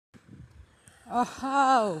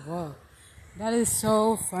Oh, whoa. That is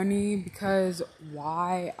so funny because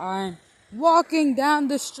why I'm walking down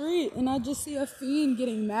the street and I just see a fiend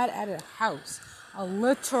getting mad at a house. A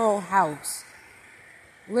literal house.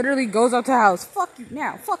 Literally goes up to the house. Fuck you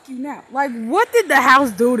now. Fuck you now. Like, what did the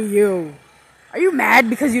house do to you? Are you mad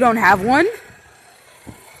because you don't have one?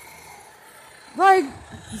 Like,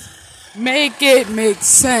 make it make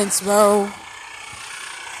sense, bro.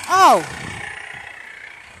 Oh.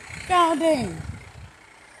 Founding.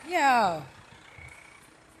 Yeah.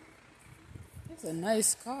 That's a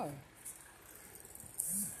nice car.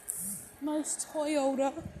 Nice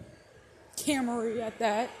Toyota Camry at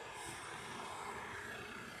that.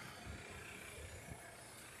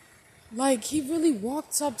 Like, he really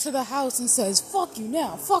walks up to the house and says, fuck you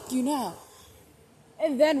now, fuck you now.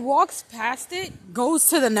 And then walks past it, goes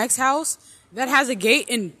to the next house that has a gate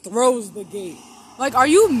and throws the gate. Like, are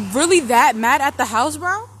you really that mad at the house,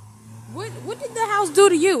 bro? What did the house do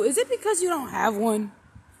to you? Is it because you don't have one?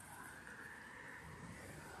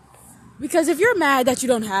 Because if you're mad that you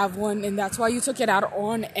don't have one and that's why you took it out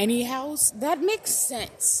on any house, that makes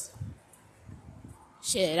sense.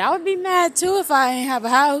 Shit, I would be mad too if I didn't have a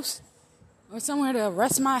house. Or somewhere to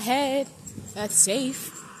rest my head that's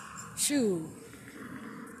safe. Shoot.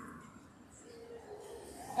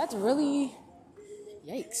 That's really...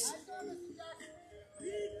 Yikes.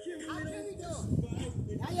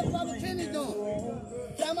 How your brother Kenny doing?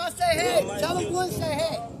 Tell him I say hey. Tell him Glenn say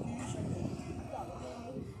hey.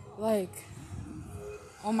 Like,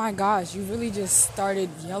 oh my gosh, you really just started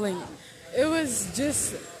yelling. It was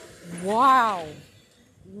just, wow.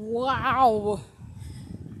 Wow.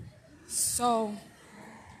 So,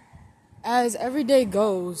 as every day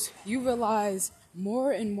goes, you realize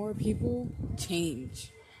more and more people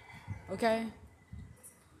change. Okay?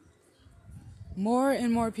 More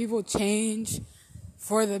and more people change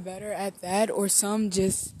for the better at that, or some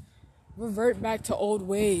just revert back to old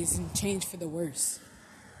ways and change for the worse.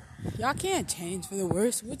 Y'all can't change for the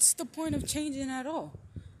worse. What's the point of changing at all?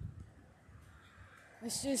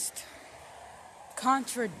 It's just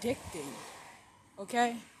contradicting.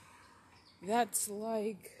 Okay? That's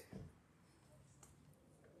like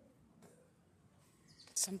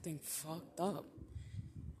something fucked up.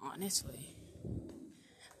 Honestly.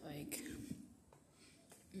 Like,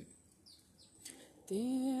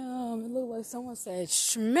 damn, it looked like someone said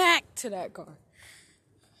smack to that car.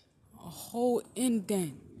 A whole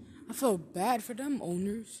indent. I feel bad for them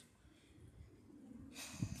owners.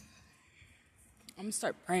 I'm gonna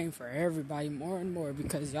start praying for everybody more and more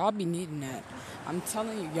because y'all be needing that. I'm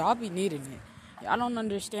telling you, y'all be needing it. Y'all don't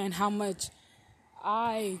understand how much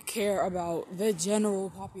I care about the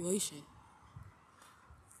general population.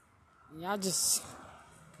 Y'all just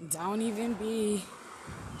don't even be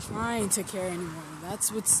trying to care anymore.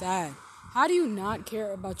 That's what's sad. How do you not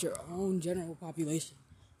care about your own general population?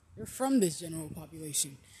 You're from this general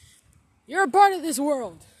population. You're a part of this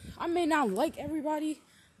world. I may not like everybody,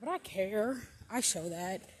 but I care. I show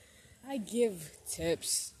that. I give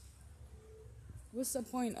tips. What's the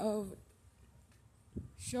point of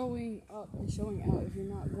showing up and showing out if you're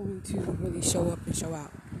not going to really show up and show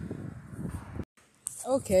out?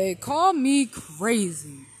 Okay, call me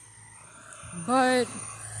crazy. But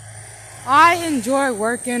I enjoy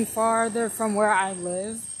working farther from where I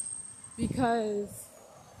live because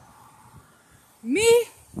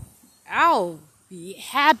I'll be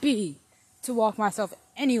happy to walk myself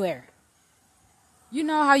anywhere. You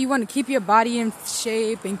know how you want to keep your body in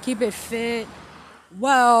shape and keep it fit?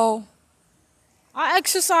 Well, I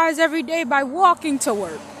exercise every day by walking to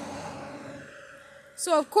work.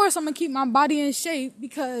 So, of course, I'm going to keep my body in shape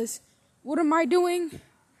because what am I doing?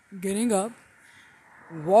 Getting up,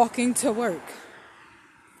 walking to work.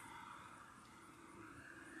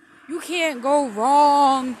 You can't go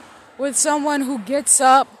wrong with someone who gets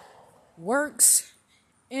up, works,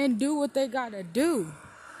 and do what they got to do.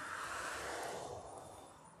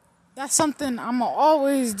 That's something I'm going to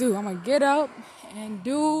always do. I'm going to get up and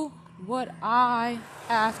do what I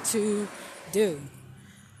have to do.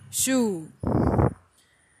 Shoot.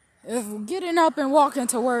 If getting up and walking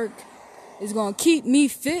to work is going to keep me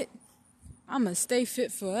fit, I'm going to stay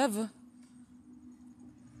fit forever.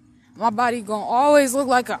 My body going to always look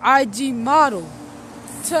like an IG model.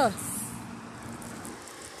 Tough.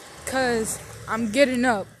 Because I'm getting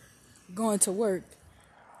up, going to work,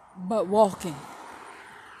 but walking.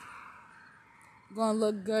 Gonna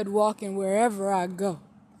look good walking wherever I go.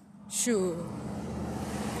 Sure.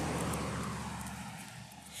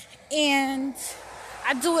 And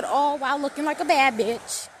I do it all while looking like a bad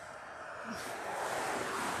bitch.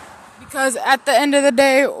 Because at the end of the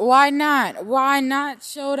day, why not? Why not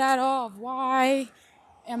show that off? Why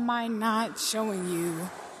am I not showing you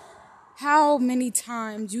how many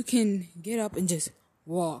times you can get up and just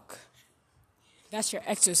walk? That's your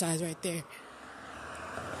exercise right there.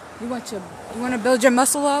 You want to build your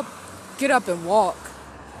muscle up? Get up and walk.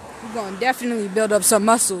 You're going to definitely build up some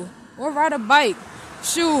muscle. Or ride a bike.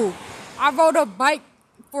 Shoot, I rode a bike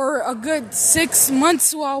for a good 6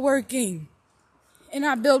 months while working. And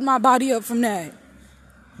I built my body up from that.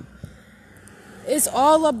 It's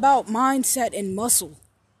all about mindset and muscle.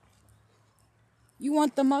 You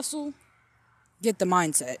want the muscle? Get the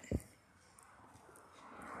mindset.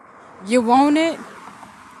 You want it?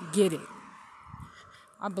 Get it.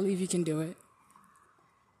 I believe you can do it.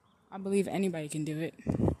 I believe anybody can do it.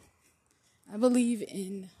 I believe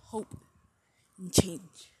in hope and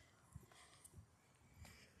change.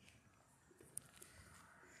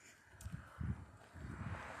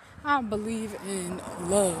 I believe in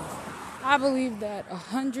love. I believe that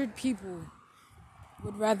 100 people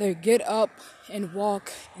would rather get up and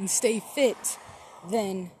walk and stay fit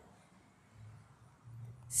than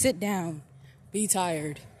sit down, be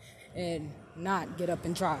tired, and not get up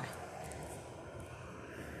and try.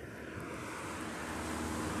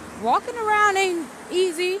 Walking around ain't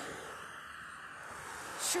easy.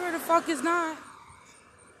 Sure the fuck is not.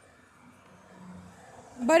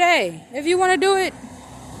 But hey, if you want to do it,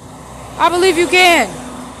 I believe you can.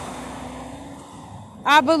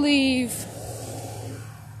 I believe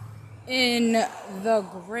in the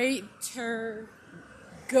greater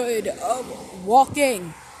good of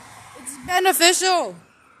walking. It's beneficial.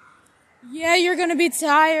 Yeah, you're going to be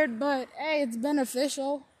tired, but hey, it's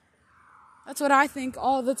beneficial. That's what I think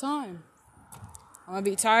all the time. I'm going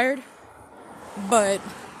to be tired, but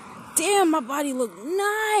damn, my body look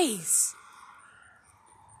nice.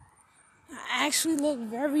 I actually look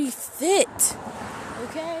very fit.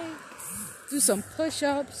 Okay? Do some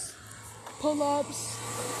push-ups, pull-ups,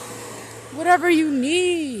 whatever you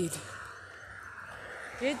need.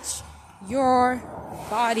 Get your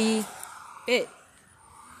body fit.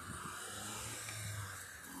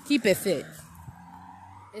 Keep it fit.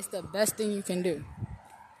 It's the best thing you can do.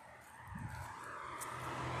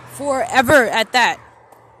 Forever at that.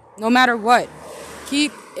 No matter what.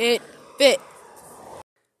 Keep it fit.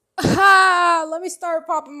 Let me start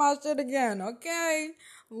popping my shit again, okay?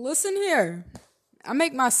 Listen here. I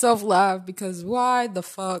make myself laugh because why the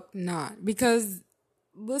fuck not? Because,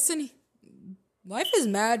 listen, life is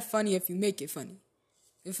mad funny if you make it funny.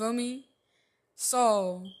 You feel me?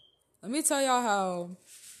 So, let me tell y'all how,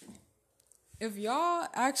 if y'all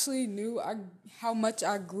actually knew how much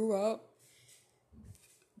I grew up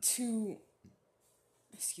to,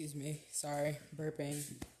 excuse me, sorry, burping.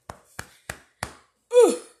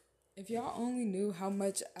 If y'all only knew how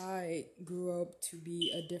much I grew up to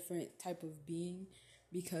be a different type of being,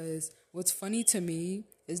 because what's funny to me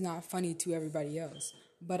is not funny to everybody else.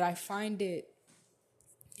 But I find it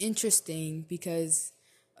interesting because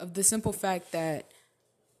of the simple fact that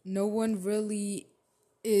no one really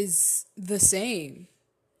is the same.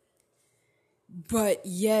 But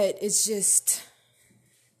yet it's just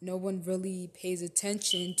no one really pays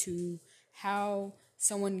attention to how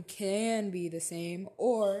someone can be the same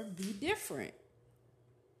or be different.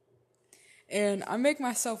 And I make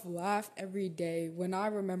myself laugh every day when I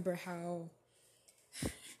remember how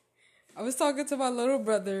I was talking to my little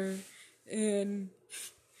brother and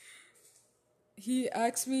he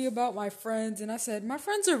asked me about my friends and I said, my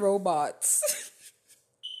friends are robots.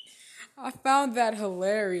 I found that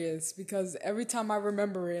hilarious because every time I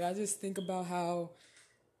remember it, I just think about how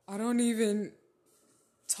I don't even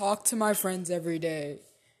talk to my friends every day.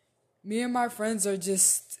 Me and my friends are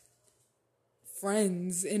just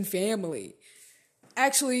friends and family.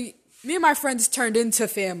 Actually, me and my friends turned into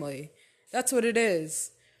family. That's what it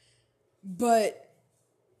is. But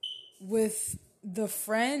with the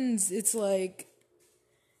friends, it's like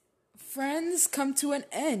friends come to an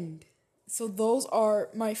end. So those are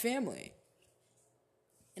my family.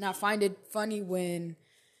 And I find it funny when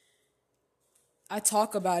I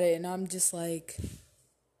talk about it and I'm just like,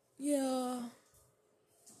 yeah,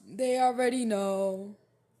 they already know.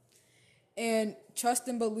 And trust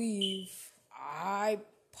and believe, I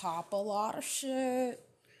pop a lot of shit.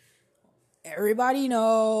 Everybody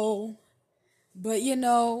know. But you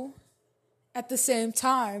know, at the same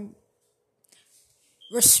time,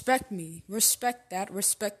 respect me. Respect that.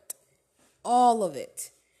 Respect all of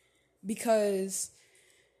it. Because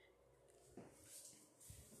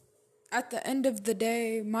at the end of the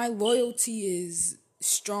day, my loyalty is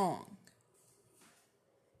strong.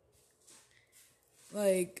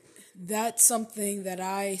 Like, that's something that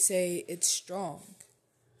I say it's strong.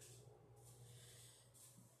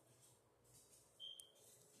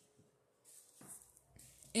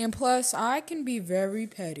 And plus, I can be very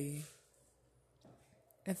petty.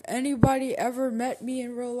 If anybody ever met me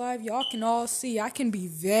in real life, y'all can all see I can be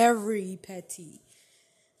very petty.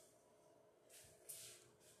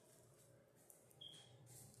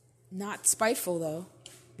 Not spiteful though,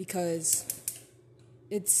 because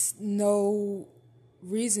it's no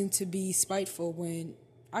reason to be spiteful when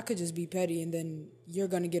I could just be petty and then you're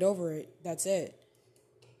gonna get over it. That's it.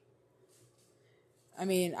 I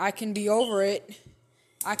mean, I can be over it.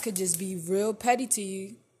 I could just be real petty to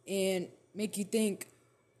you and make you think,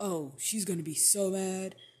 oh, she's gonna be so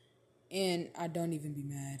mad. And I don't even be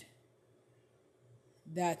mad.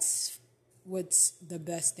 That's what's the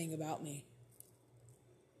best thing about me.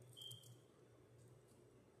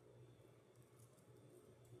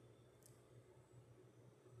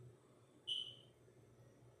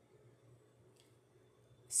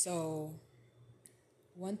 So,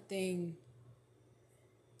 one thing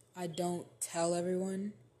I don't tell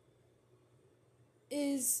everyone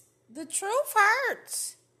is the truth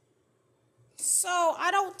hurts. So, I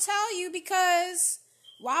don't tell you because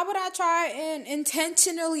why would I try and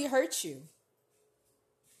intentionally hurt you?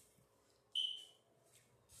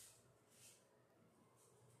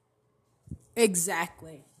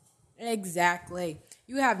 Exactly. Exactly.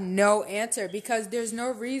 You have no answer because there's no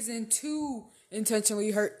reason to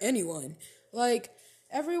intentionally hurt anyone. Like,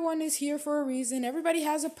 everyone is here for a reason, everybody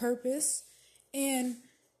has a purpose. And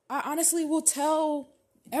I honestly will tell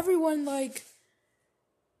everyone, like,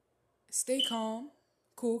 stay calm,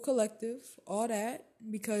 cool, collective, all that,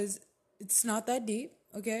 because it's not that deep,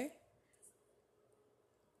 okay?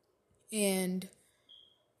 And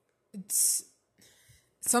it's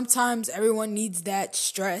sometimes everyone needs that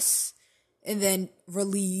stress and then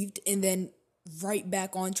relieved and then right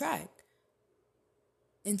back on track.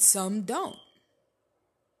 And some don't.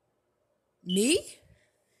 Me?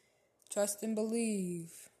 Trust and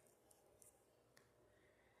believe.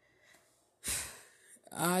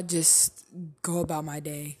 I just go about my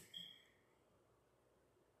day.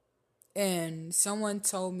 And someone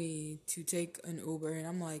told me to take an Uber, and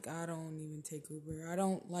I'm like, I don't even take Uber. I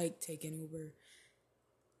don't like taking Uber.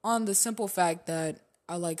 On the simple fact that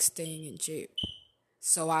I like staying in shape.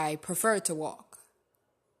 So I prefer to walk.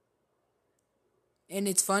 And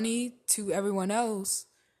it's funny to everyone else,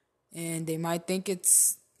 and they might think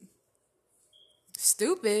it's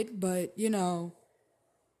stupid, but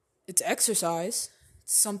it's exercise.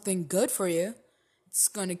 It's something good for you. It's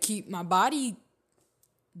gonna keep my body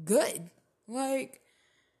good. Like,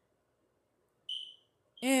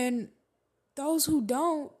 and those who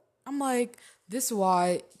don't, I'm like, this is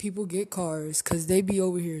why people get cars, because they be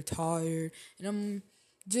over here tired. And I'm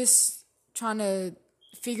just trying to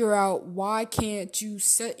figure out, why can't you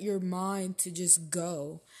set your mind to just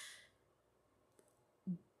go?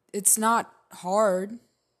 It's not hard.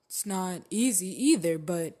 It's not easy either,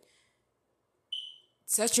 but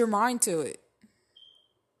set your mind to it.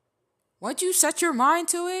 Once you set your mind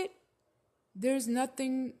to it, there's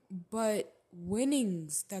nothing but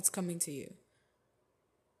winnings that's coming to you.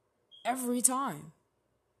 Every time.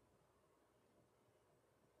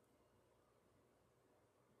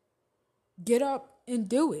 Get up and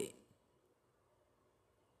do it.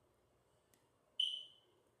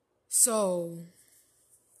 So,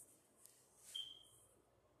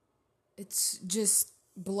 it's just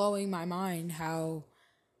blowing my mind how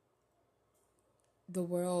the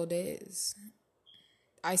world is.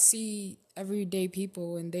 I see everyday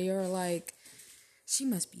people and they are like, she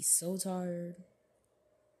must be so tired.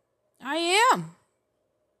 I am.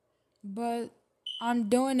 But I'm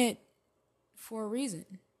doing it for a reason.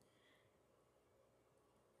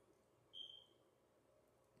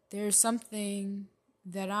 There's something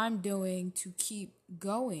that I'm doing to keep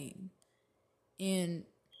going and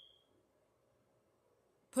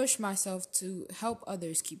push myself to help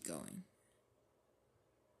others keep going.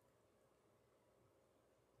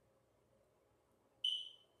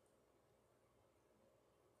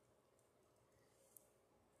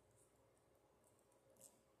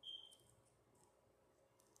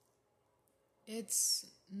 It's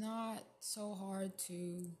not so hard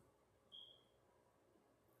to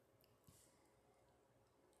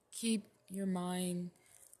keep your mind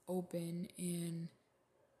open and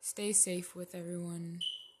stay safe with everyone,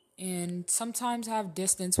 and sometimes have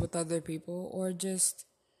distance with other people, or just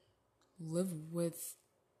live with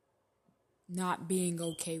not being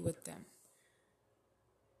okay with them.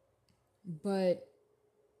 But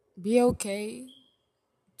be okay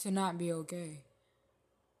to not be okay.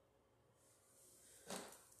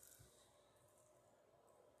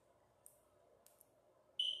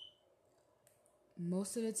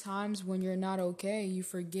 most of the times when you're not okay, you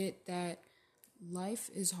forget that life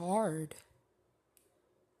is hard.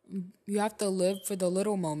 You have to live for the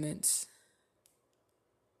little moments.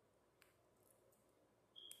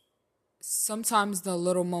 Sometimes the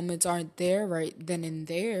little moments aren't there right then and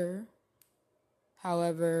there.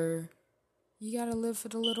 However, you gotta live for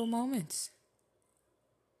the little moments.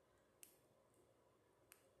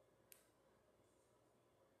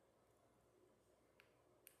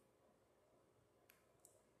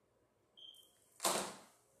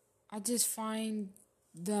 I just find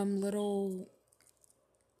them little.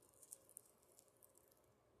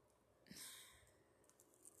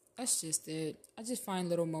 That's just it. I just find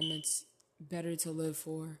little moments better to live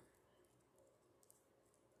for.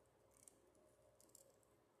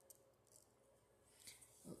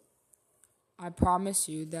 I promise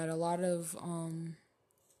you that a lot of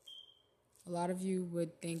you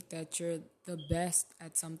would think that you're the best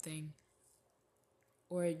at something,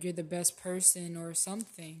 or you're the best person or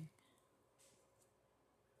something,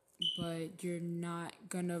 but you're not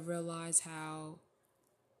gonna realize how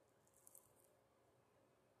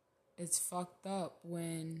it's fucked up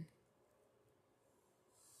when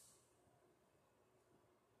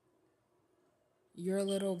your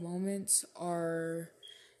little moments are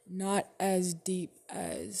not as deep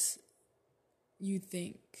as you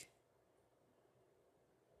think.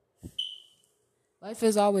 Life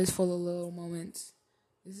is always full of little moments.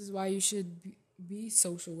 This is why you should be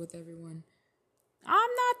social with everyone. I'm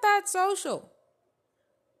not that social.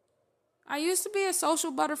 I used to be a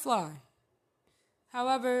social butterfly.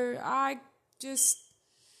 However, I just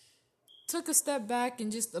took a step back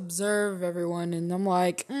and just observe everyone, and I'm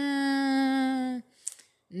like,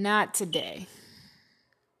 not today.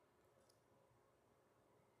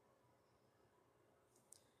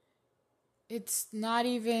 It's not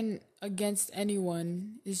even against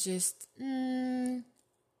anyone. It's just, nah.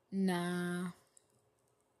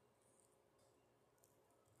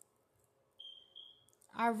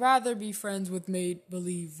 I'd rather be friends with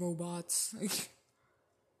make-believe robots.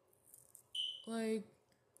 Like,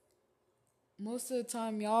 most of the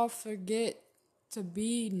time, y'all forget to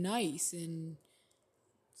be nice, and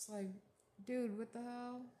it's like, dude, what the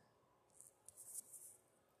hell?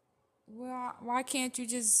 Why can't you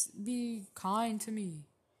just be kind to me?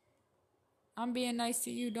 I'm being nice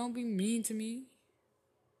to you. Don't be mean to me.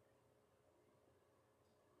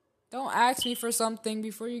 Don't ask me for something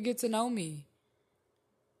before you get to know me.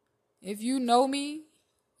 If you know me,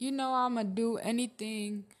 you know I'm going to do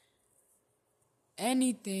anything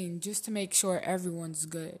just to make sure everyone's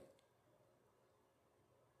good.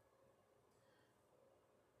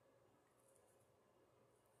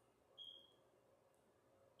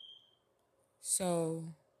 So,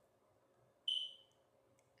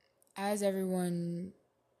 as everyone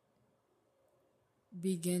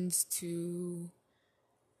begins to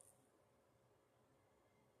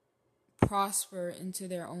prosper into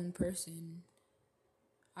their own person,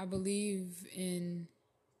 I believe in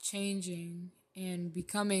changing and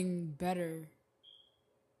becoming better.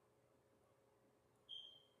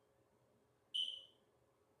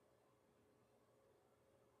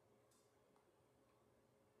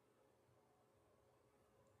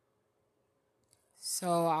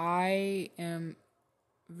 So I am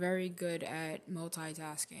very good at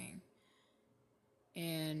multitasking.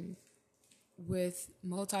 And with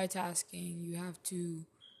multitasking, you have to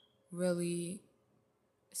really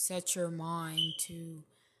set your mind to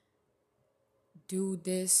do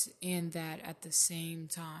this and that at the same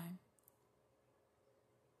time.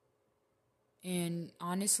 And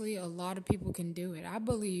honestly, a lot of people can do it. I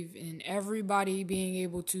believe in everybody being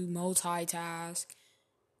able to multitask.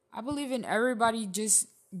 I believe in everybody just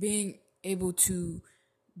being able to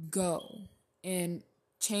go and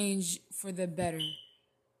change for the better.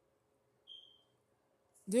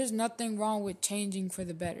 There's nothing wrong with changing for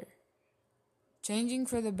the better. Changing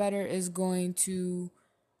for the better is going to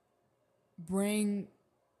bring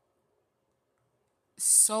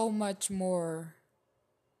so much more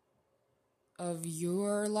of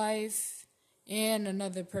your life and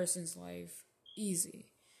another person's life easy.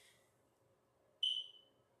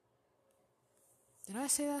 Did I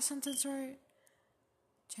say that sentence right?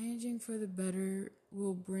 Changing for the better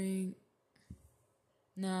will bring...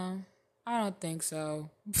 No, I don't think so.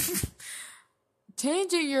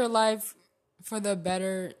 Changing your life for the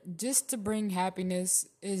better just to bring happiness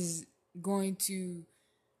is going to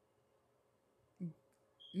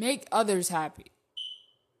make others happy.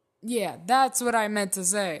 Yeah, that's what I meant to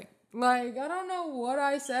say. Like, I don't know what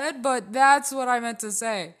I said, but that's what I meant to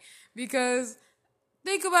say. Because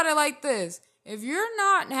think about it like this. If you're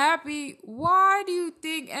not happy, why do you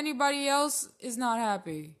think anybody else is not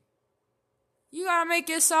happy? You gotta make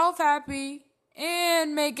yourself happy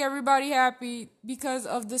and make everybody happy because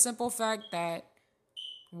of the simple fact that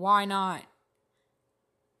why not?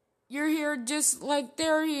 You're here just like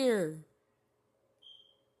they're here.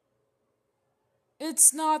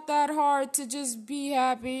 It's not that hard to just be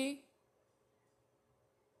happy.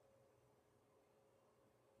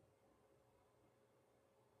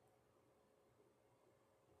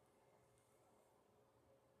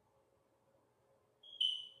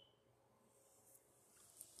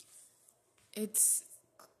 It's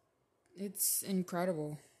it's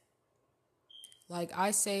incredible. Like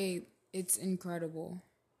I say it's incredible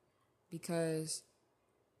because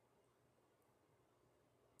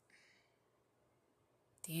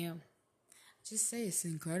damn, just say it's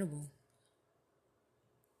incredible.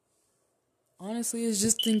 Honestly, it's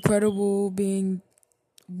just incredible being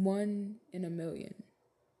one in a million.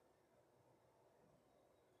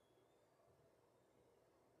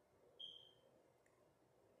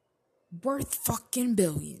 Worth fucking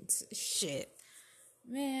billions. Shit.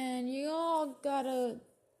 Man, you all gotta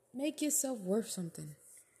make yourself worth something.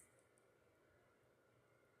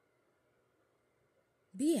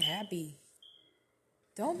 Be happy.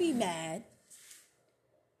 Don't be mad.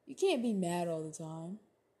 You can't be mad all the time.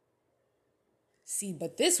 See,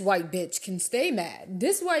 but this white bitch can stay mad.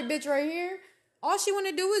 This white bitch right here, all she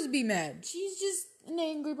wanna do is be mad. She's just an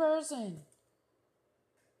angry person.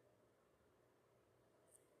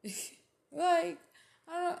 Like,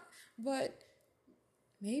 I don't know, but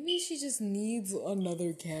maybe she just needs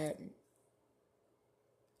another cat.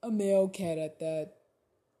 A male cat at that.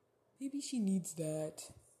 Maybe she needs that.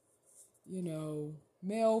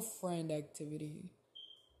 Male friend activity.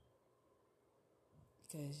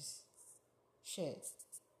 Because, shit,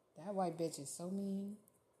 that white bitch is so mean.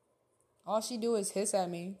 All she do is hiss at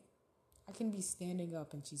me. I can be standing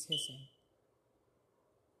up and she's hissing.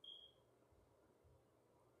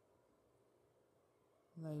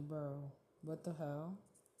 Like, bro, what the hell?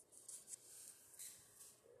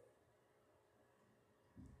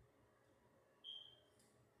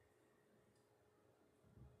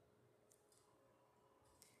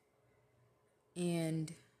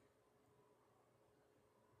 And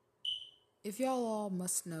if y'all all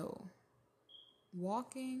must know,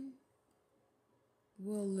 walking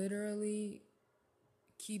will literally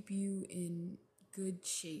keep you in good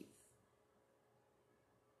shape.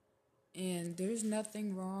 And there's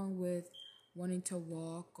nothing wrong with wanting to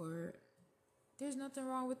walk, or there's nothing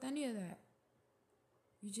wrong with any of that.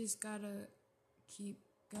 You just gotta keep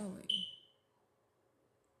going.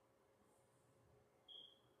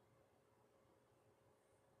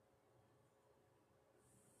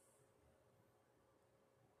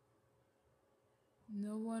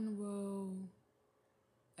 No one will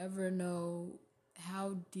ever know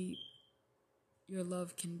how deep your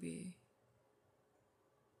love can be.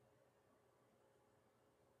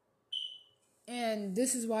 And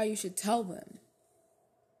this is why you should tell them.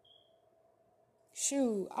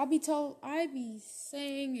 Shoot, I be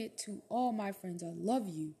saying it to all my friends. I love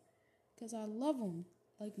you. Because I love them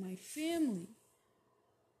like my family.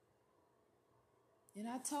 And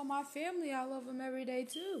I tell my family I love them every day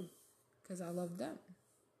too. Because I love them.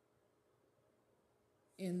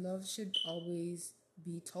 And love should always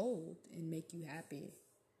be told and make you happy.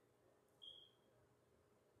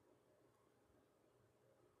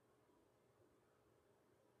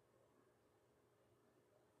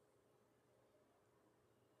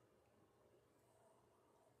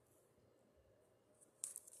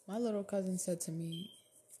 My little cousin said to me,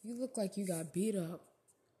 "You look like you got beat up."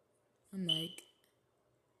 I'm like,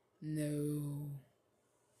 "No.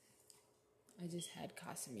 I just had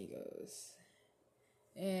Casamigos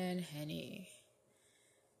and Henny."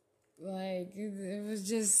 Like, it was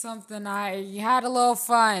just something I had a little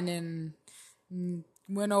fun and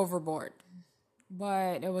went overboard.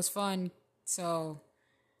 But it was fun, so,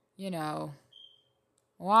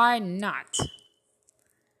 why not?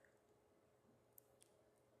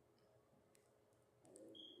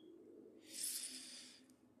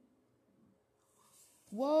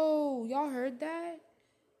 Whoa, y'all heard that?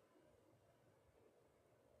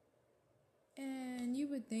 And you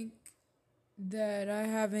would think that I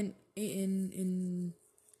haven't eaten in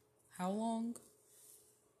how long?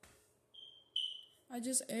 I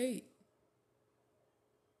just ate.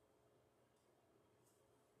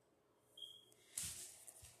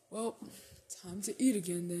 Well, time to eat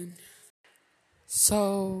again then.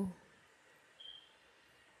 So,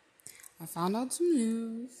 I found out some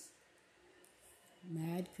news.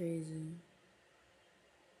 Mad crazy.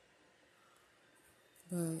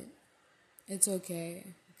 But it's okay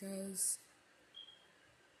because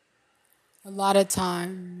a lot of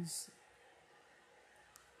times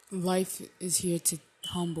life is here to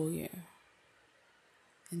humble you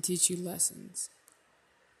and teach you lessons.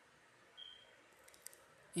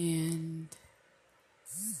 And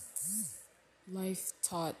life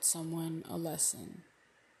taught someone a lesson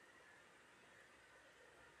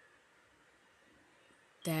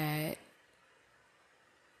that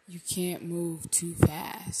you can't move too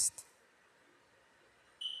fast.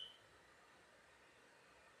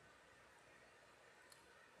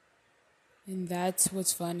 And that's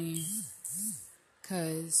what's funny,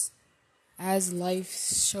 because as life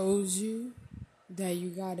shows you that you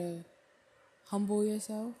gotta humble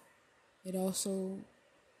yourself, it also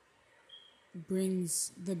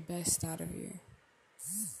brings the best out of you.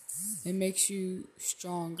 It makes you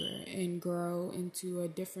stronger and grow into a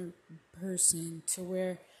different person to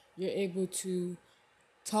where you're able to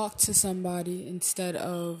talk to somebody instead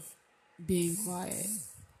of being quiet.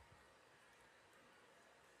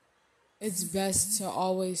 It's best to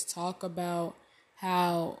always talk about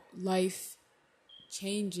how life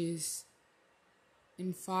changes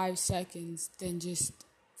in 5 seconds than just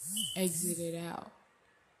exit it out.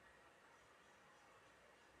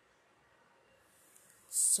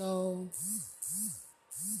 So,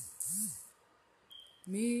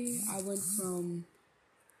 I went from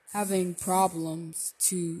having problems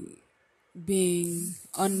to being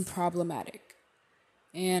unproblematic.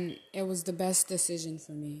 And it was the best decision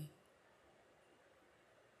for me.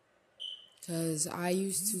 Because I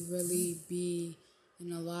used to really be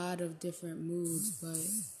in a lot of different moods, but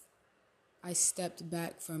I stepped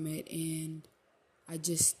back from it and I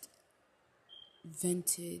just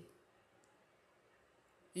vented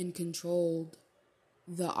and controlled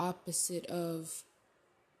the opposite of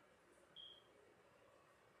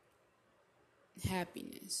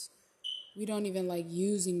happiness. We don't even like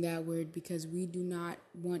using that word because we do not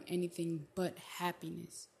want anything but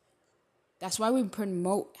happiness. That's why we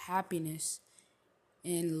promote happiness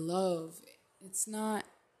and love. It's not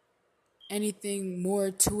anything more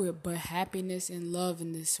to it but happiness and love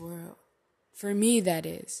in this world. For me, that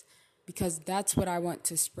is. Because that's what I want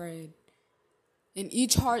to spread. And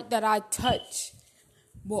each heart that I touch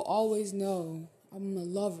will always know I'm a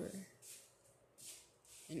lover.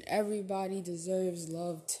 And everybody deserves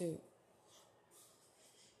love too.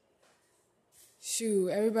 Shoot,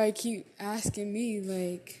 everybody keep asking me,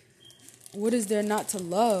 like, what is there not to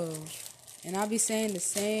love? And I'll be saying the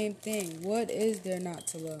same thing. What is there not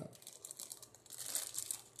to love?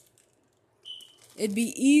 It'd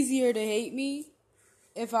be easier to hate me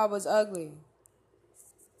if I was ugly.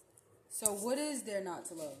 So what is there not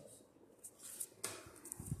to love?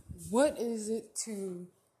 What is it to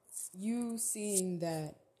you seeing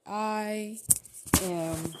that I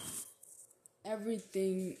am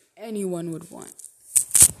everything anyone would want?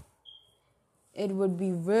 It would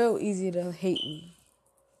be real easy to hate me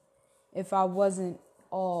if I wasn't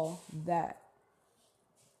all that.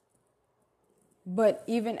 But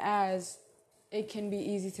even as it can be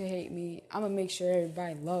easy to hate me, I'm going to make sure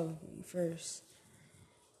everybody loves me first.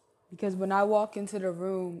 Because when I walk into the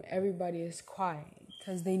room, everybody is quiet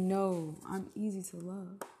because they know I'm easy to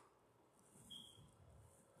love.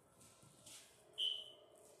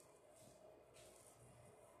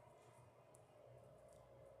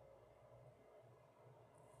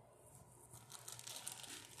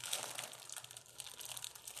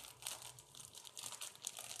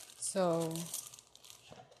 So,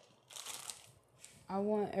 I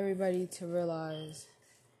want everybody to realize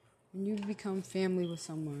when you become family with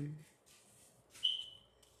someone,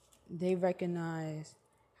 they recognize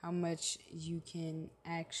how much you can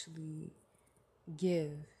actually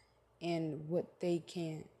give and what they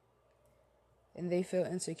can't. And they feel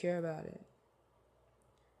insecure about it.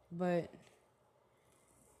 But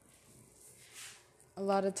a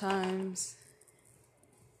lot of times,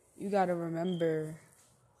 you gotta remember,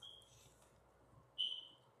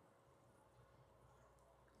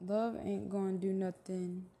 love ain't gonna do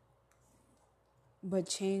nothing but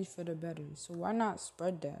change for the better. So why not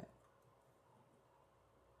spread that?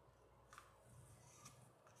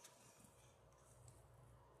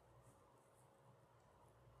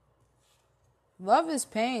 Love is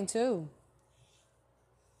pain too.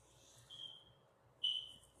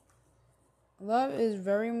 Love is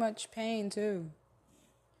very much pain too.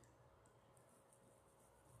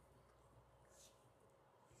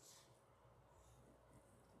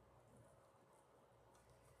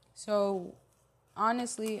 So,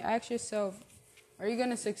 honestly, ask yourself, are you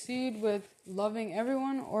going to succeed with loving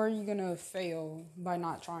everyone, or are you going to fail by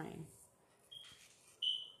not trying?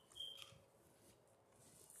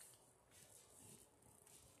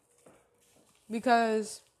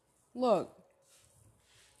 Because, look,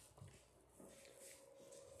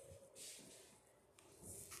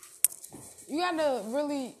 you gotta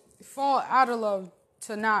really fall out of love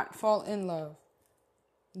to not fall in love.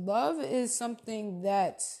 Love is something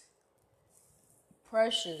that's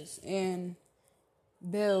precious and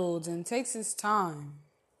builds and takes its time.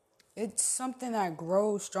 It's something that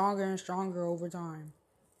grows stronger and stronger over time.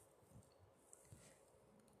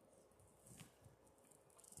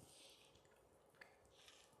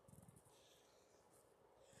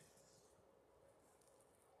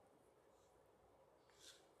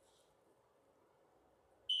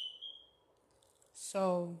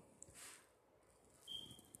 So,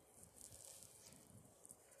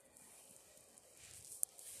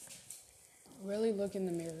 really look in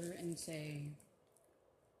the mirror and say,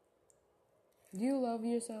 do you love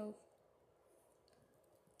yourself?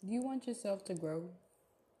 Do you want yourself to grow?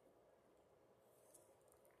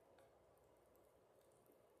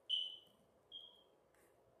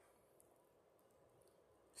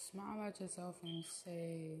 Smile at yourself and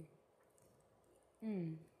say,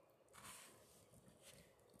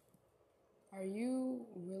 are you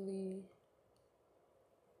really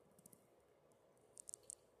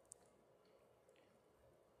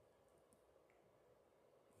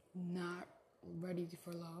not ready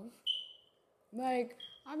for love? Like,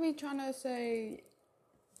 I be trying to say,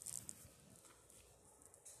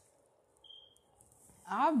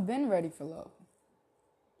 I've been ready for love.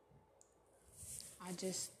 I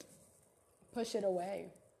just push it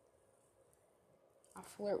away. I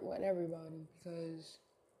flirt with everybody because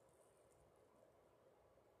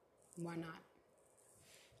why not?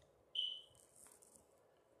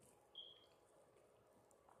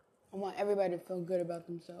 I want everybody to feel good about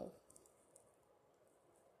themselves.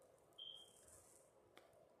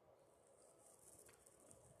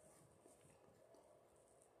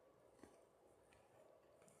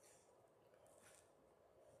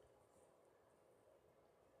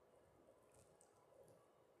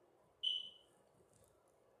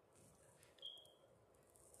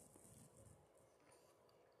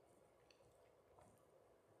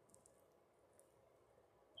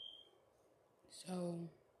 So,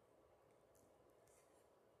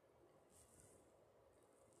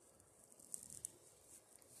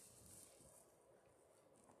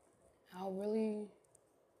 I'll really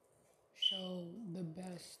show the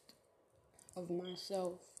best of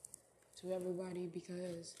myself to everybody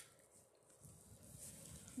because,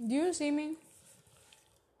 do you see me?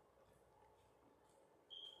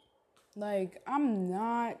 Like, I'm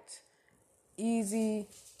not easy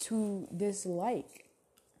to dislike.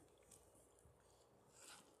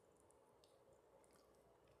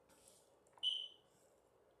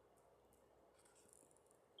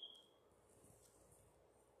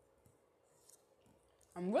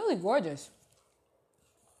 I'm really gorgeous.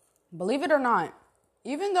 Believe it or not,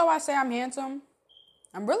 even though I say I'm handsome,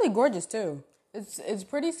 I'm really gorgeous too. It's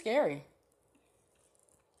pretty scary.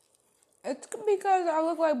 It's because I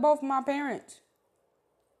look like both my parents.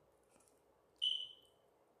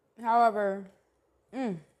 However,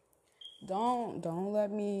 don't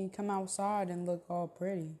let me come outside and look all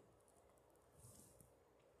pretty.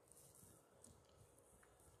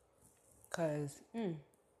 'Cause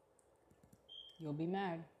you'll be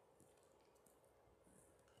mad.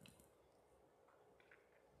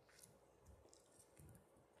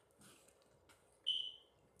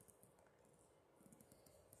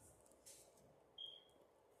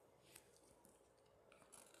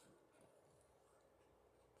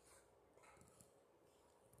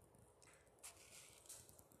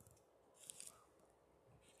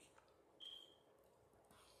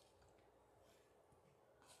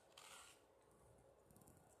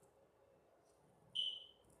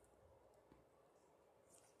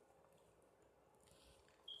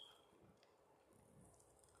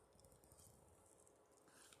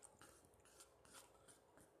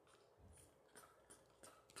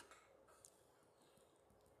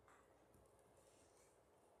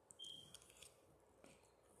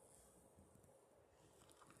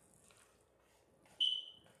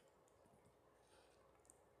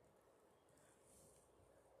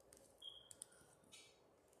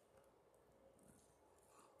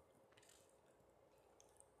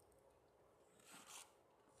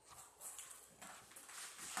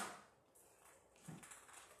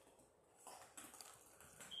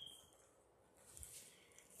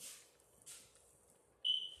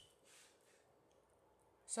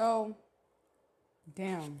 So,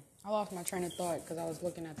 damn, I lost my train of thought because I was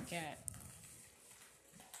looking at the cat.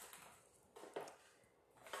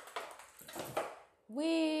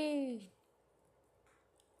 Wee.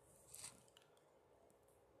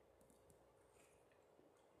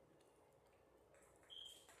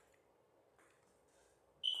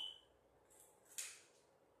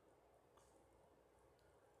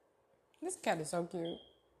 This cat is so cute.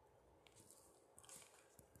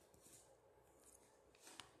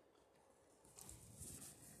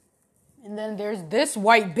 And then there's this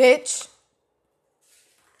white bitch.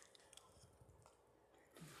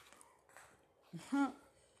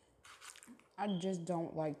 I just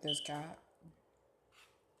don't like this cat.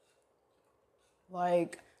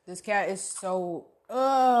 Like, this cat is so,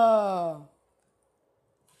 But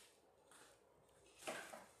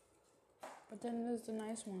then there's the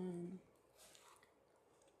nice one.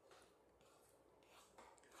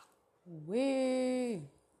 Wee.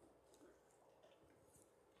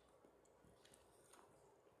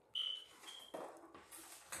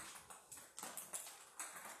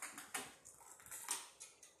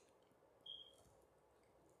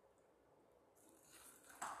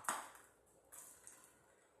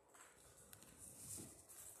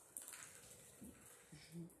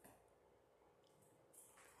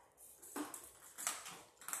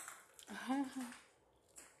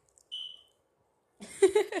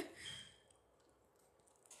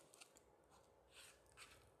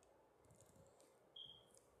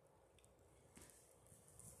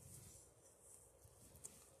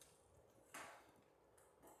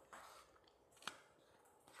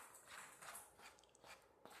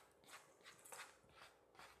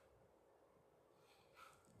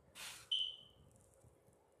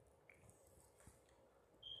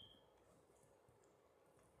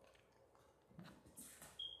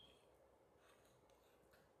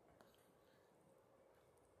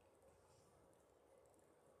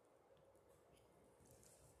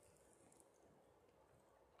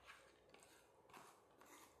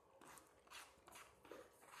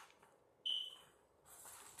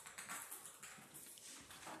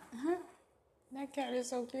 That cat is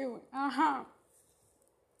so cute.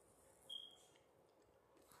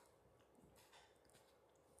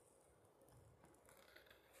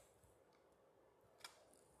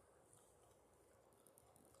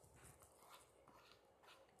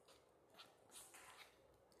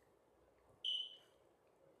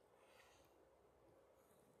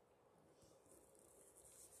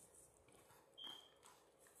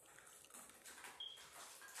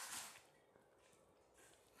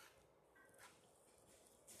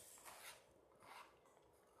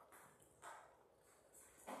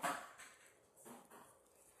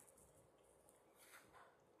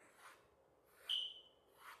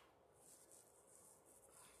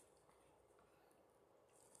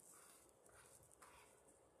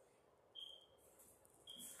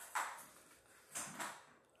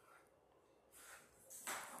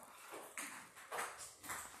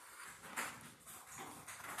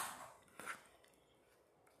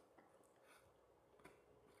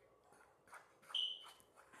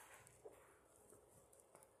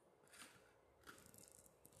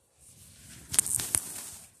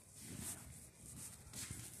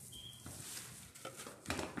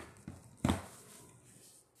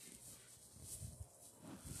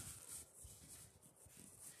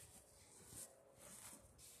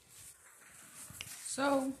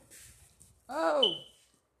 So,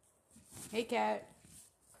 hey cat.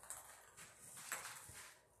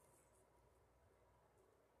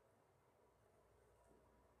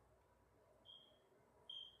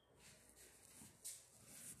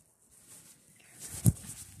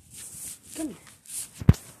 Come here.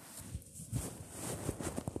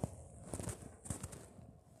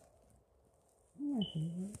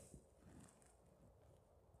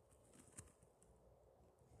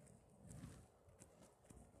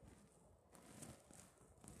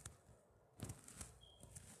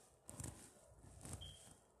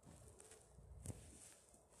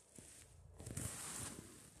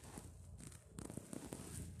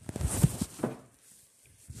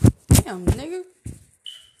 Damn, nigga.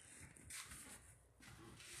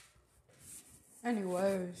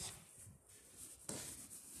 Anyways.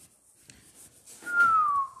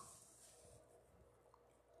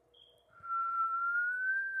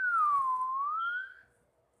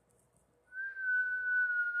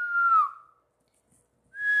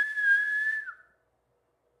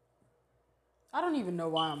 I don't even know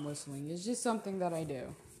why I'm whistling. It's just something that I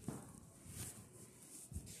do.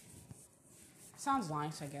 Sounds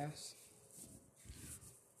nice, I guess.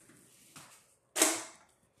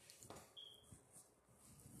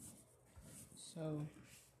 So,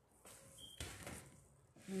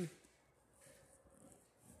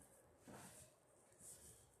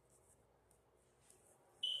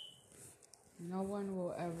 no one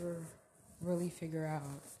will ever really figure out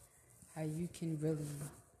how you can really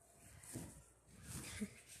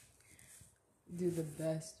do the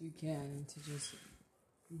best you can to just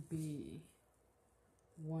be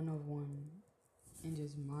one of one and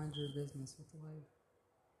just mind your business with life.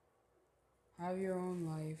 Have your own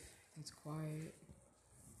life that's quiet,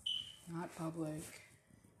 not public,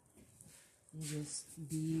 and just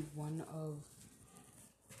be one of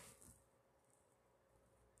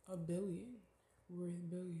a billion. We're in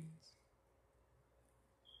billions.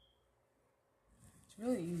 It's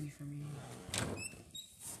really easy for me.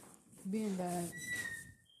 Being that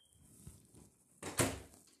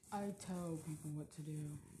I tell people what to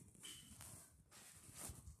do.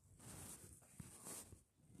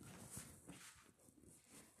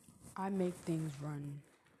 I make things run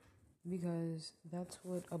because that's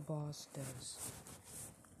what a boss does.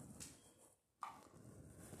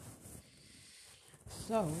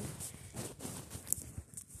 So,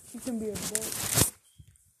 you can be a bitch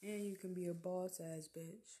and you can be a boss ass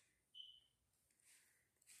bitch.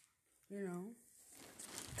 You know,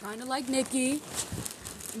 kind of like Nikki.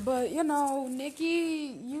 But,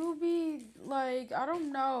 Nikki, you be like, I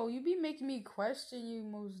don't know, you be making me question you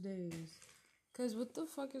most days. Because what the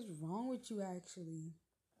fuck is wrong with you, actually?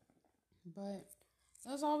 But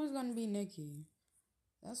that's always going to be Nikki.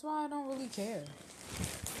 That's why I don't really care.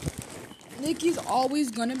 Nikki's always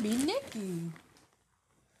going to be Nikki.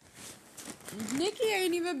 Nikki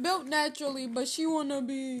ain't even built naturally, but she want to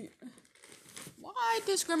be... Why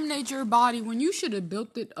discriminate your body when you should have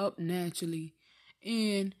built it up naturally?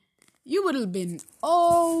 And you would have been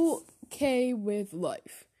okay with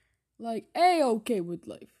life. Like, A-okay with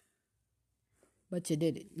life. But you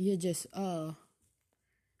didn't. You just,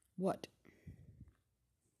 what?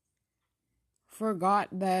 Forgot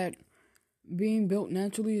that being built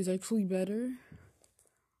naturally is actually better.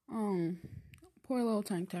 Poor little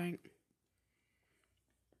Tank.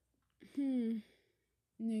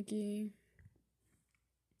 Nikki.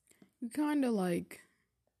 You kind of,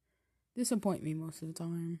 disappoint me most of the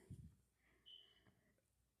time.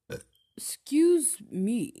 Excuse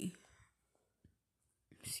me.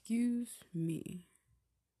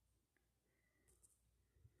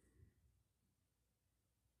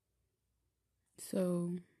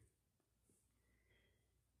 So,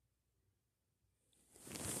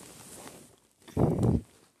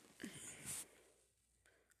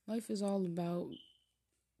 life is all about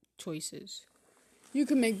choices. You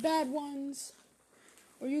can make bad ones,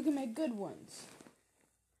 or you can make good ones.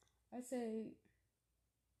 I say,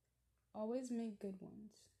 always make good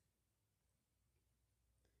ones.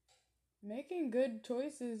 Making good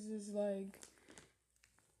choices is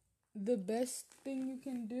the best thing you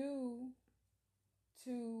can do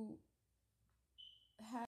to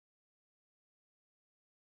have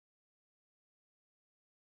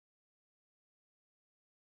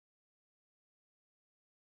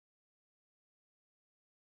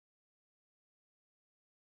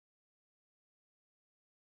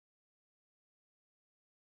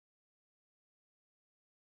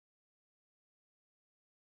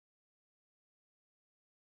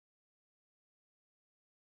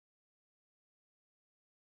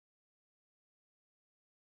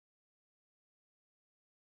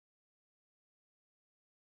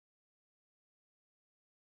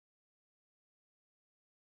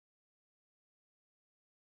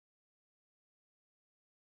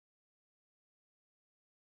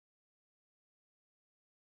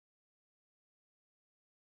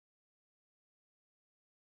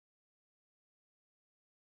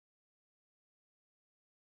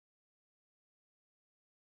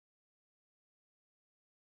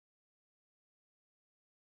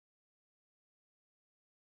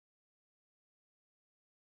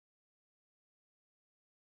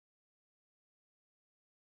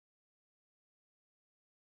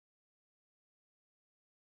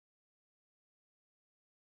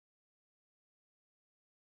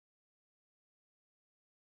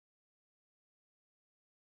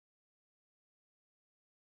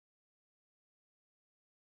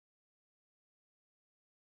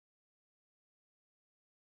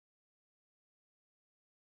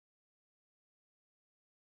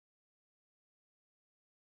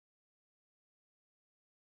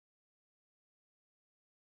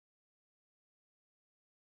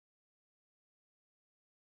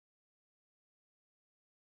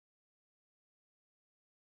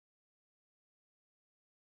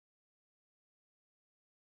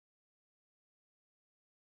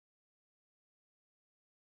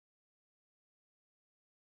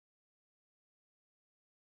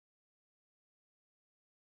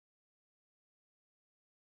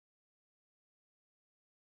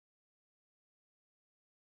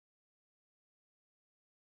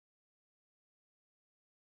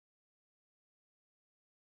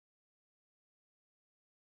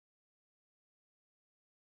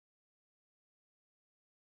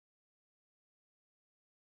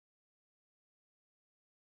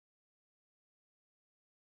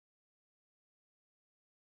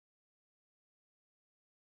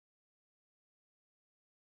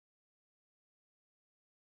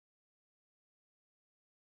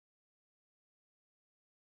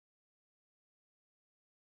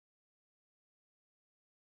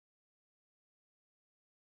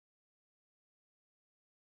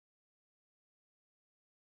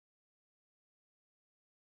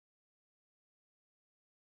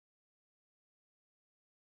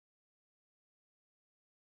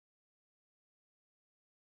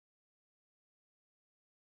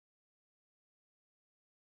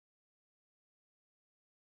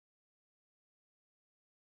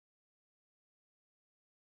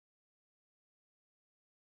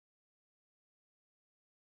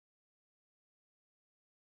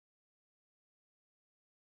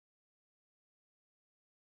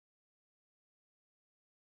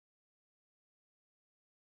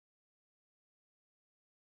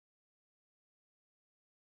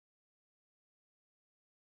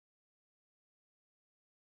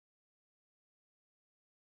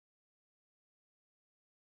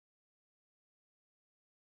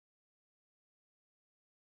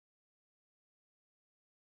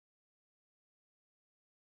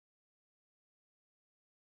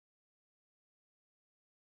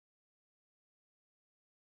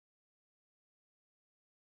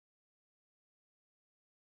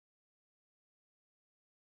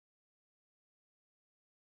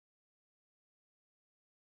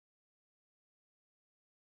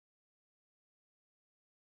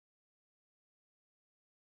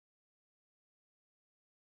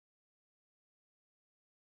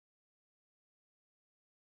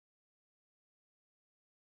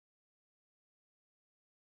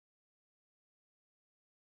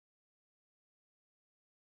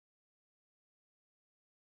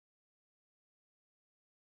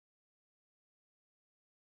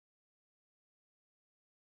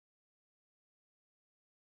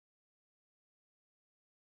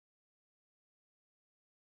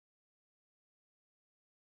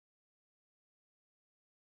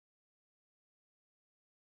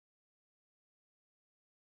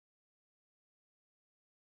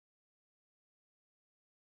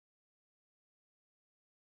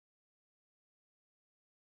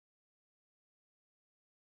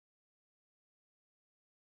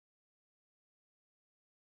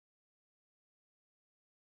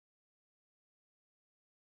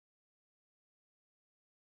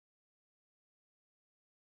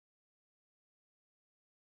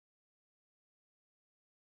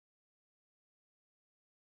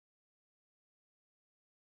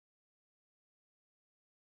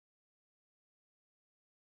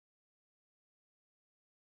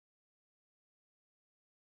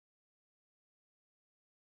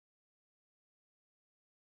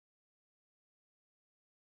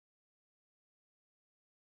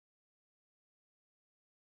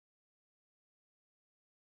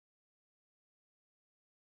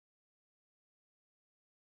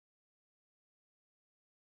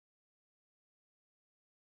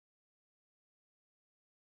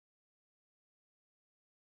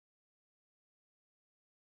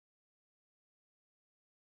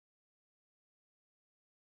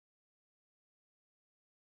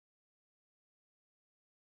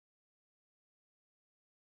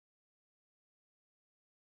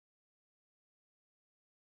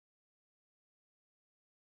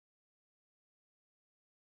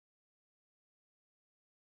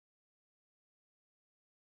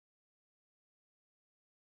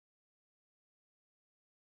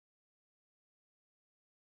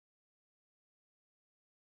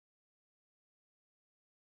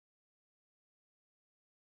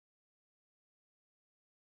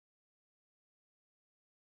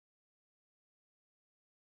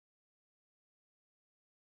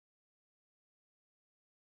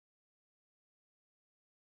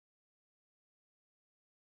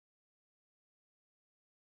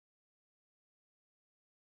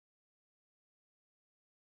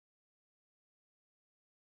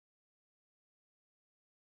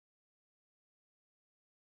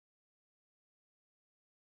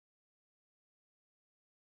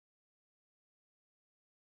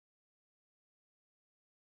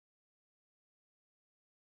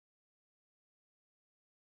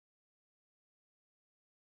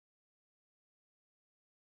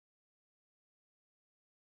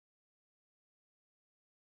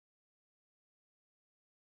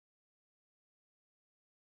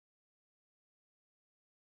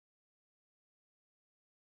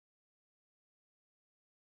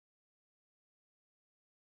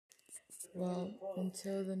Well,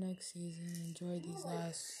 until the next season, enjoy these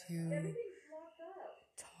last few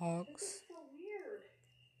talks.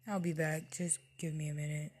 I'll be back. Just give me a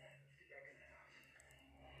minute.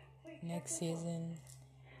 Next season,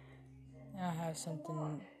 I'll have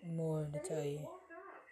something more to tell you.